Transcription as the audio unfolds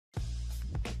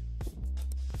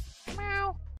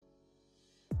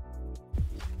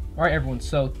Alright everyone,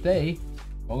 so today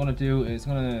what I'm going to do is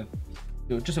I'm going to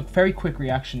do just a very quick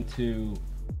reaction to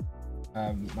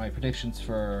my predictions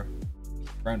for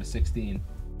round of 16,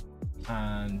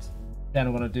 and then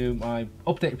I'm going to do my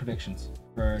updated predictions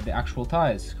for the actual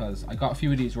ties, because I got a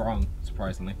few of these wrong,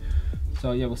 surprisingly.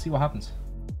 So yeah, we'll see what happens.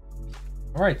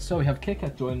 Alright, so we have Kit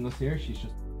Kat joining us here. She's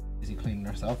just busy cleaning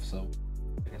herself, so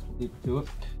I guess we'll leave her to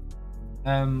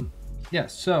it. Yeah,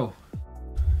 so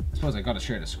I suppose I gotta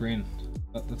share the screen.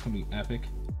 That's gonna be epic.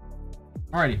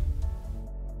 Alrighty.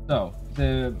 So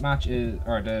the match is,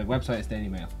 or the website is Daily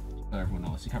Mail. So everyone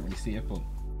knows. You can't really see it, but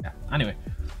yeah. Anyway,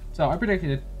 so I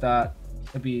predicted that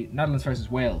it'd be Netherlands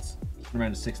versus Wales in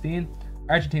round of 16,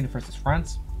 Argentina versus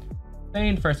France,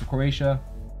 Spain versus Croatia,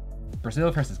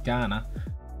 Brazil versus Ghana,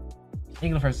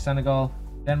 England versus Senegal,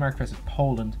 Denmark versus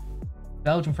Poland,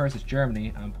 Belgium versus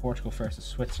Germany, and Portugal versus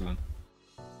Switzerland.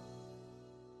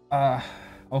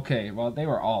 Okay, well they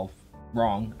were all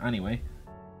wrong anyway.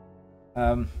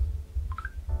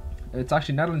 It's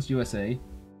actually Netherlands, USA,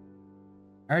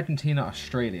 Argentina,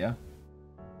 Australia,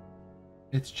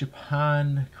 it's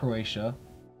Japan, Croatia,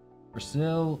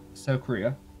 Brazil, South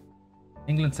Korea,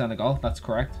 England, Senegal, that's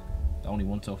correct, the only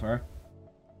one so far.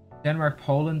 Denmark,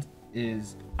 Poland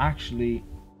is actually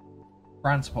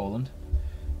France, Poland.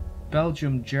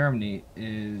 Belgium, Germany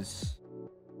is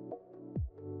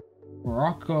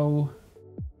Morocco,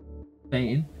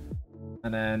 Spain,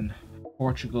 and then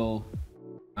Portugal,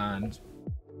 and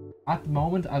at the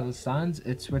moment as it stands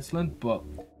it's Switzerland, but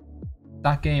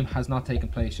that game has not taken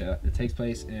place yet. It takes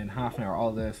place in half an hour,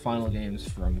 all the final games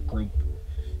from Group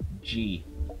G.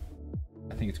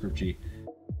 I think it's Group G.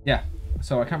 Yeah,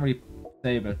 so I can't really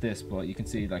say about this, but you can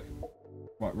see like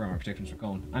where my predictions are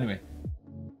going. Anyway,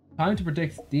 time to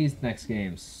predict these next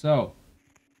games. So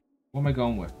what am I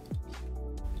going with?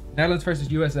 Netherlands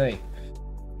versus USA.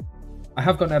 I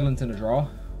have got Netherlands in a draw.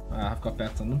 I have got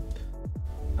bets on them.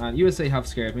 And USA have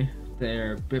scared me.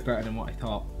 They're a bit better than what I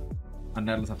thought. And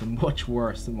Netherlands have been much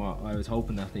worse than what I was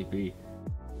hoping that they'd be.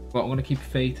 But I'm going to keep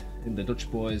faith in the Dutch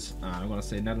boys. And I'm going to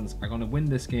say Netherlands are going to win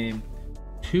this game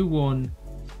 2-1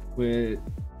 with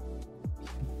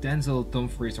Denzel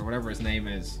Dumfries, or whatever his name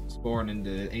is, scoring in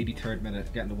the 83rd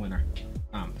minute, getting the winner.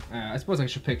 I suppose I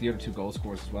should pick the other two goal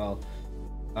scorers as well.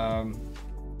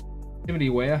 Timothy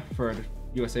Weah for the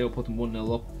USA will put them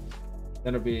 1-0 up.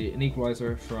 Then there'll be an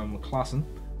equaliser from Klaassen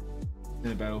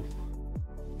in about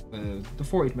the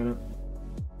 40th minute.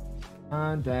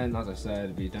 And then, as I said,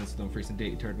 it'll be Denzel Dumfries in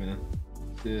the 83rd minute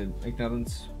to make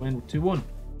Netherlands win 2-1.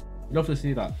 You'd love to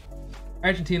see that.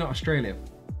 Argentina, Australia.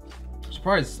 I'm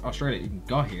surprised Australia even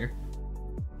got here.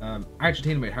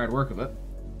 Argentina made hard work of it,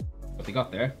 but they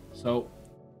got there. So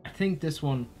I think this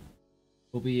one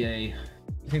will be I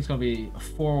think it's going to be a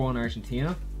 4-1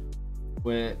 Argentina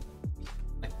with,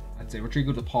 I'd say,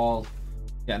 Rodrigo de Paul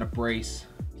getting a brace.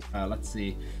 Let's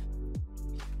see.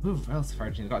 Who else for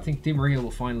Argentina? I think Di Maria will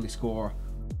finally score,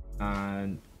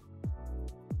 and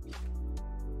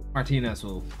Martinez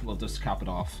will just cap it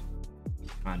off,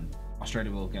 and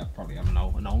Australia will get probably, I don't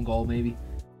know, an own goal maybe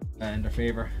in their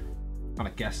favour. Kind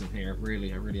of guessing here,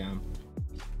 really, I really am.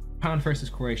 Japan versus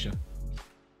Croatia.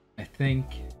 I think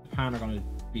Japan are going to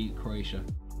beat Croatia.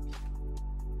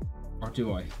 Or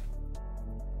do I?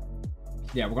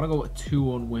 Yeah, we're going to go with a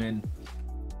 2-1 win.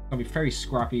 It's going to be very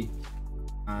scrappy.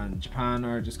 And Japan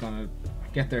are just going to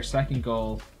get their second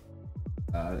goal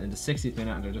in the 60th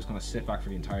minute, and they're just going to sit back for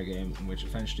the entire game, in which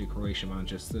eventually Croatia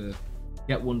manages to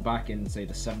get one back in, say,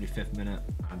 the 75th minute,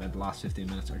 and then the last 15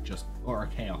 minutes are just utter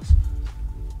chaos.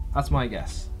 That's my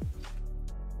guess.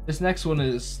 This next one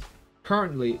is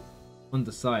currently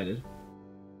undecided,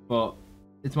 but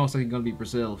it's most likely going to be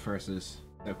Brazil versus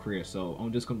South Korea, so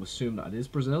I'm just going to assume that it is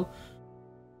Brazil.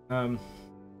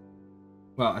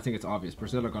 Well, I think it's obvious.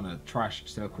 Brazil are going to trash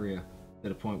South Korea to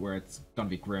the point where it's going to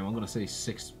be grim. I'm going to say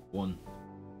 6-1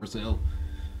 Brazil.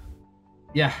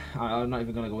 Yeah, I'm not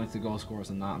even going to go into goal scorers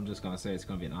on that. I'm just going to say it's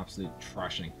going to be an absolute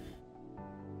trashing.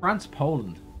 France,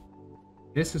 Poland.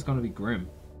 This is going to be grim,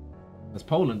 because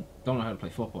Poland don't know how to play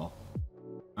football,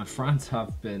 and France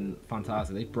have been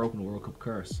fantastic. They've broken the World Cup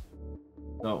curse.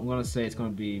 So I'm going to say it's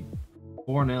going to be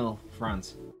 4-0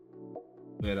 France,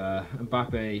 with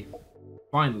Mbappe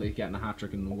finally getting a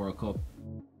hat-trick in the World Cup,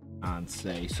 and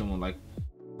say someone like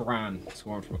Varane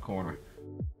scoring from a corner.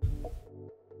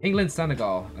 England,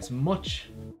 Senegal. As much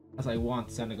as I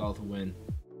want Senegal to win,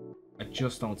 I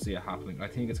just don't see it happening. I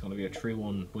think it's going to be a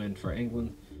 3-1 win for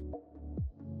England,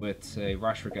 with, say,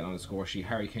 Rashford getting on the score sheet,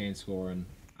 Harry Kane scoring,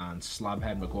 and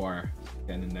Slabhead Maguire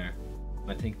getting in there.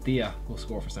 I think Dia will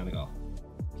score for Senegal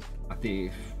at the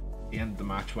end of the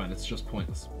match, when it's just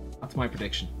pointless. That's my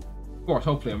prediction. Of course,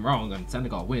 hopefully I'm wrong and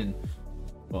Senegal win.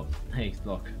 But hey,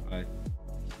 look, I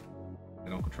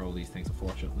don't control these things,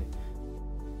 unfortunately.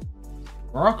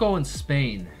 Morocco and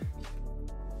Spain.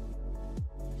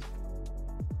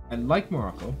 I like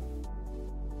Morocco.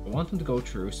 I want them to go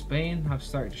through. Spain have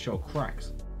started to show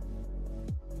cracks.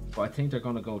 But I think they're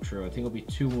going to go through. I think it'll be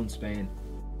 2-1 Spain.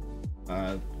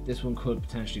 This one could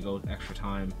potentially go to extra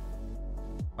time.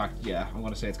 In fact, yeah, I'm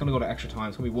going to say it's going to go to extra time.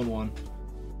 It's going to be 1-1.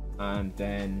 And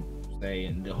then, say,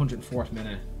 in the 104th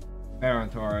minute,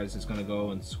 Ferran Torres is going to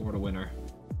go and score the winner.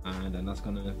 And then that's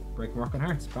going to break Moroccan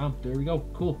hearts. Bam, there we go.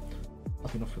 Cool.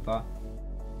 Happy enough with that.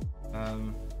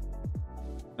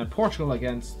 And Portugal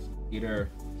against either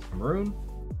Cameroon,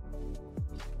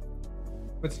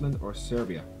 Switzerland, or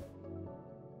Serbia.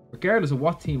 Regardless of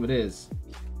what team it is,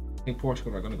 I think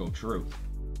Portugal are going to go through.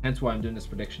 Hence why I'm doing this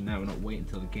prediction now and not waiting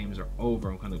until the games are over.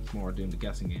 I'm kind of more doing the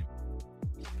guessing game.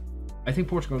 I think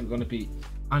Portugal are going to beat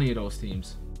any of those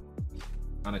teams.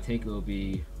 And I think it'll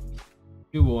be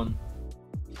 2-1.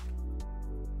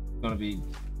 It's going to be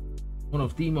one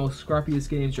of the most scrappiest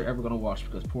games you're ever going to watch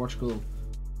because Portugal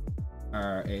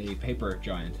are a paper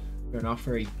giant. They're not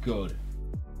very good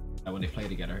when they play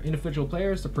together. Individual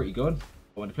players, they're pretty good.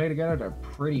 But when they play together, they're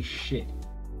pretty shit.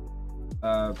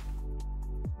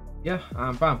 Yeah,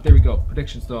 and bam, there we go.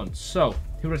 Predictions done. So,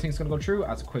 who do I think is going to go through?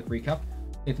 As a quick recap,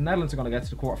 I think the Netherlands are going to get to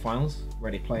the quarterfinals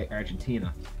where they play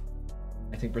Argentina.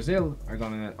 I think Brazil are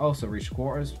going to also reach the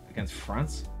quarters against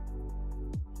France.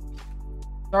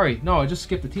 Sorry, no, I just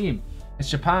skipped the team. It's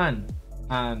Japan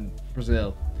and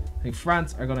Brazil. I think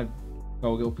France are going to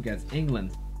go up against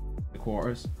England in the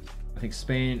quarters. I think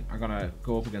Spain are going to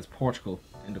go up against Portugal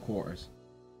in the quarters.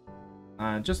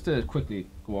 And just to quickly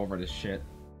go over this shit,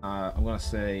 I'm going to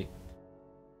say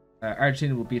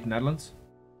Argentina will beat the Netherlands.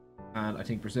 And I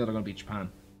think Brazil are going to beat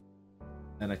Japan.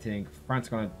 And I think France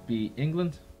are going to beat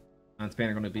England. And Spain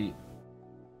are going to beat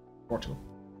Portugal.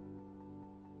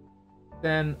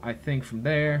 Then I think from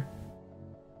there,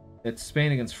 it's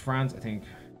Spain against France. I think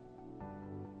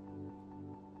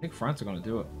France are going to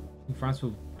do it. I think France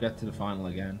will get to the final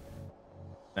again.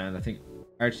 And I think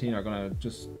Argentina are going to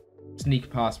just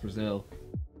sneak past Brazil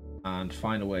and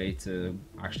find a way to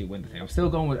actually win the thing. I'm still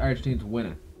going with Argentina to win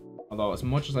it. Although as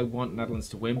much as I want Netherlands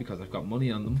to win because I've got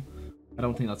money on them, I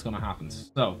don't think that's going to happen.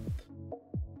 So,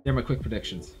 they're my quick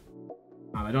predictions.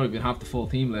 And I don't even have the full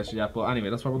team list yet, but anyway,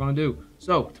 that's what we're going to do.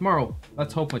 So, tomorrow,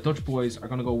 let's hope my Dutch boys are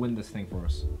going to go win this thing for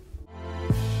us.